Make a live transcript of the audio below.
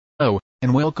Hello,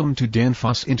 and welcome to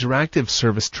Danfoss Interactive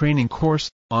Service Training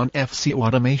course on FC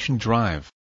Automation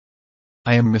Drive.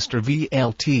 I am Mr.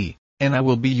 VLT, and I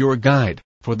will be your guide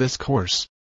for this course.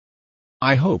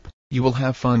 I hope you will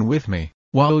have fun with me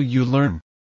while you learn.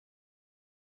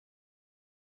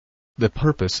 The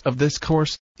purpose of this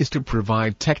course is to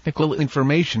provide technical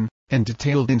information and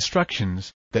detailed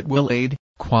instructions that will aid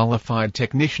qualified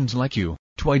technicians like you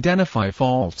to identify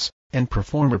faults and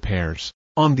perform repairs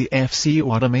on the FC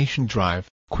Automation Drive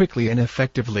quickly and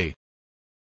effectively.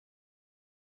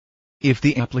 If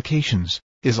the applications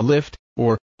is a lift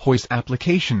or hoist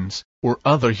applications or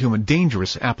other human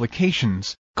dangerous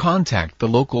applications, contact the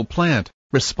local plant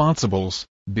responsibles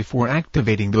before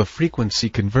activating the frequency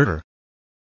converter.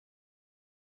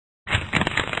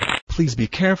 Please be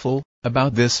careful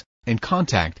about this and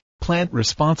contact plant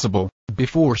responsible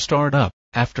before startup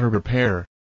after repair.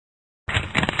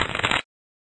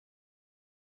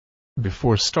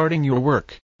 Before starting your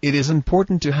work, it is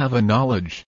important to have a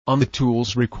knowledge on the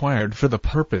tools required for the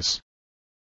purpose.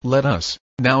 Let us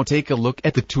now take a look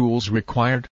at the tools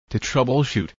required to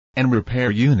troubleshoot and repair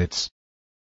units.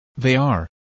 They are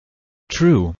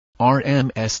True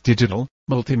RMS Digital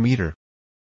Multimeter,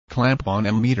 Clamp-on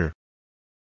Ammeter,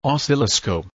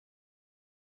 Oscilloscope,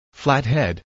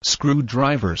 Flathead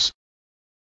Screwdrivers,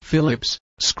 Phillips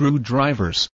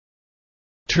Screwdrivers,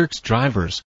 Turks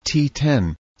drivers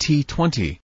T10,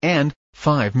 T20, and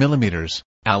 5 mm,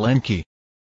 Allen-key.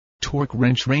 Torque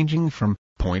wrench ranging from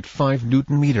 0.5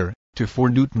 Nm to 4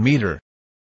 Nm.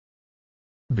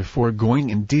 Before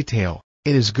going in detail,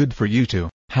 it is good for you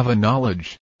to have a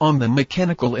knowledge on the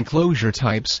mechanical enclosure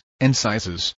types and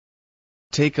sizes.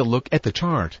 Take a look at the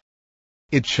chart.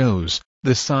 It shows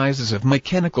the sizes of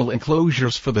mechanical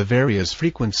enclosures for the various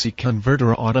frequency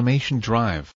converter automation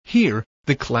drive. Here,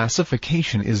 the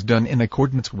classification is done in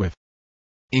accordance with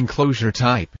enclosure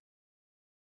type,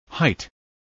 height,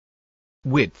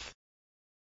 width,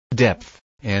 depth,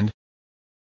 and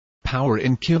power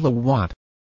in kilowatt.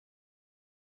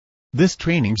 This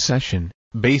training session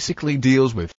basically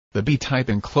deals with the B-type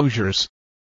enclosures.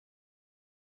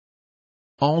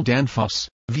 All Danfoss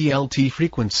VLT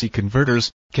frequency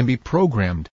converters can be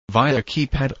programmed via a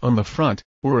keypad on the front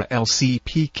or a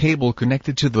LCP cable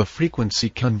connected to the frequency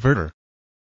converter.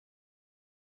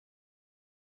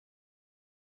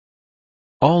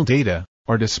 All data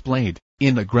are displayed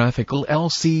in a graphical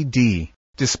LCD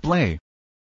display.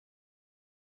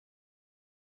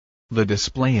 The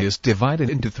display is divided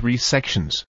into 3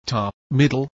 sections: top,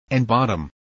 middle, and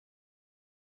bottom.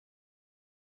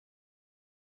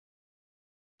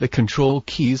 The control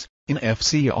keys in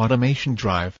FC Automation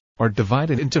Drive are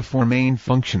divided into 4 main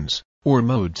functions, or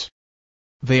modes.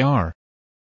 They are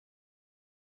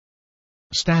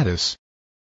Status,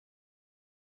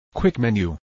 Quick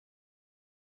Menu,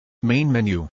 Main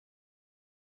Menu,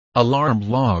 Alarm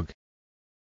Log.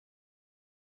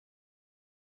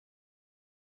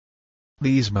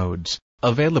 These modes,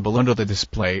 available under the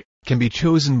display, can be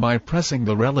chosen by pressing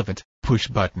the relevant push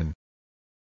button.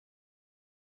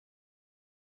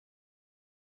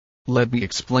 Let me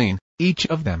explain each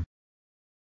of them.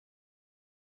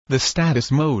 The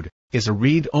status mode is a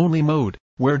read-only mode,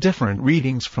 where different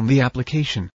readings from the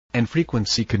application and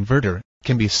frequency converter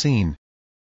can be seen.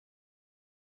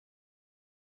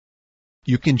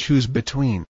 You can choose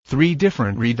between 3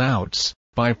 different readouts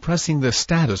by pressing the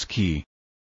status key.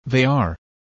 They are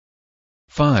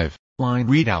 5-line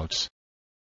readouts,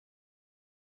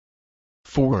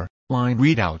 4-line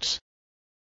readouts,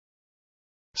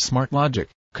 Smart Logic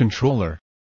Controller.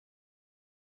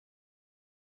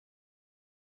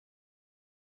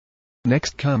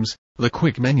 Next comes the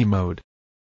Quick Menu mode.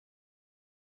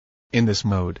 In this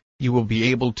mode, you will be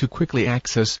able to quickly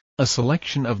access a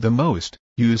selection of the most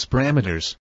used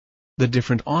parameters. The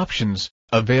different options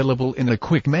available in a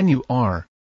quick menu are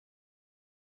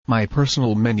My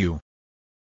Personal Menu,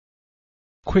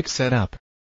 Quick Setup,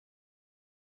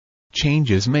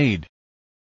 Changes Made,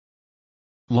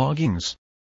 Loggings,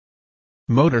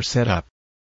 Motor Setup.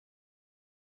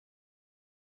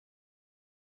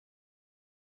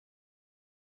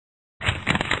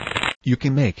 You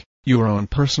can make your own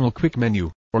personal quick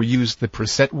menu, or use the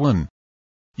preset one.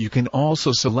 You can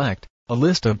also select a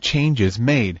list of changes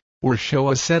made, or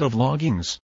show a set of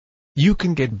loggings. You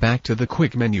can get back to the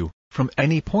quick menu from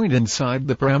any point inside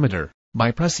the parameter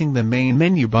by pressing the main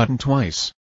menu button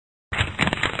twice.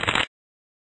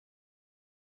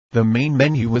 The main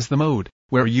menu is the mode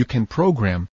where you can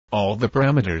program all the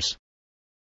parameters.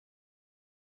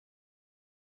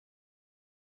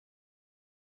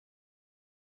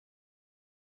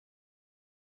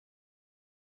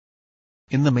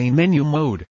 In the main menu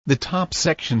mode, The top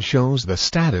section shows the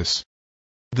status.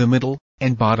 The middle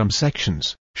and bottom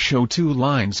sections show two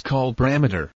lines called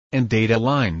parameter and data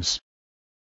lines.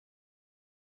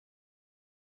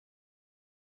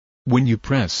 When you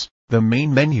press the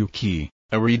main menu key,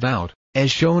 a readout,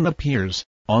 as shown, appears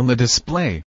on the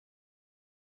display.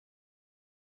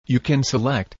 You can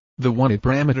select the wanted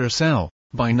parameter cell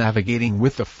by navigating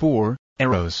with the four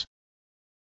arrows.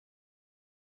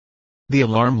 The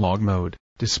alarm log mode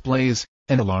displays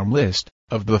an alarm list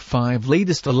of the 5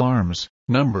 latest alarms,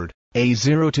 numbered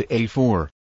A0 to A4.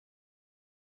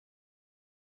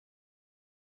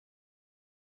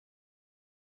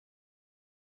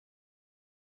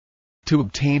 To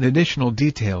obtain additional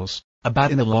details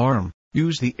about an alarm,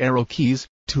 use the arrow keys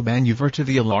to maneuver to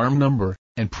the alarm number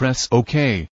and press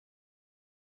OK.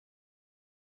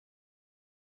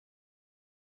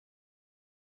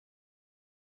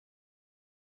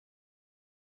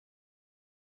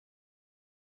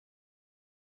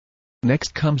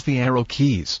 Next comes the arrow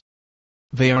keys.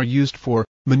 They are used for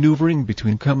maneuvering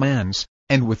between commands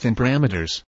and within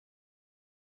parameters.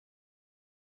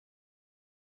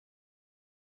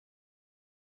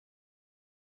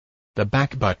 The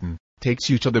back button takes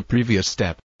you to the previous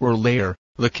step or layer.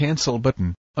 The cancel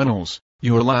button annuls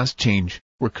your last change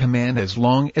or command as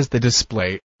long as the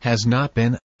display has not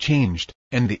been changed,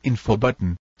 and the info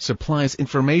button supplies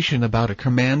information about a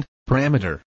command,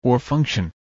 parameter, or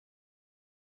function.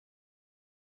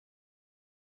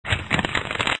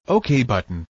 OK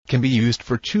button can be used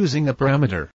for choosing a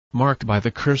parameter, marked by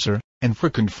the cursor, and for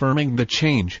confirming the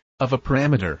change of a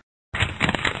parameter.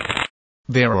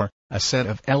 There are a set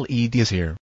of LEDs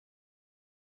here.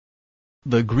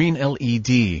 The green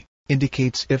LED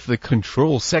indicates if the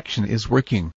control section is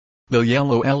working. The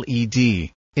yellow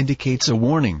LED indicates a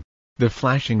warning. The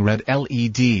flashing red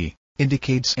LED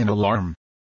indicates an alarm.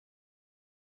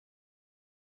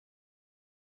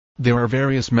 There are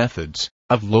various methods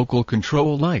of local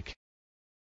control like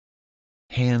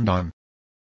hand on,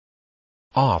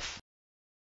 off,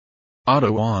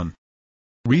 auto on,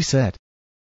 reset.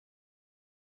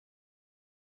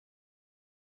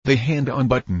 The hand-on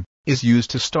button is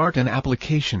used to start an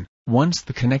application once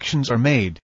the connections are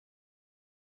made.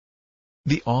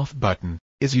 The off button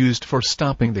is used for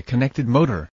stopping the connected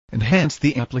motor, and hence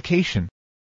the application.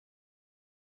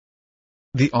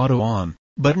 The auto-on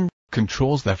button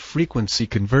controls the frequency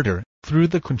converter through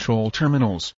the control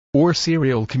terminals or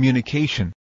serial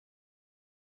communication.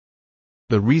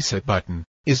 The reset button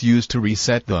is used to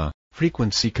reset the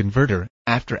frequency converter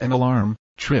after an alarm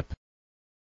trip.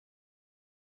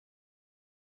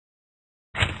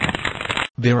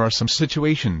 There are some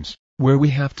situations where we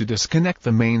have to disconnect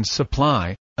the main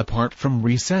supply, apart from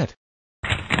reset.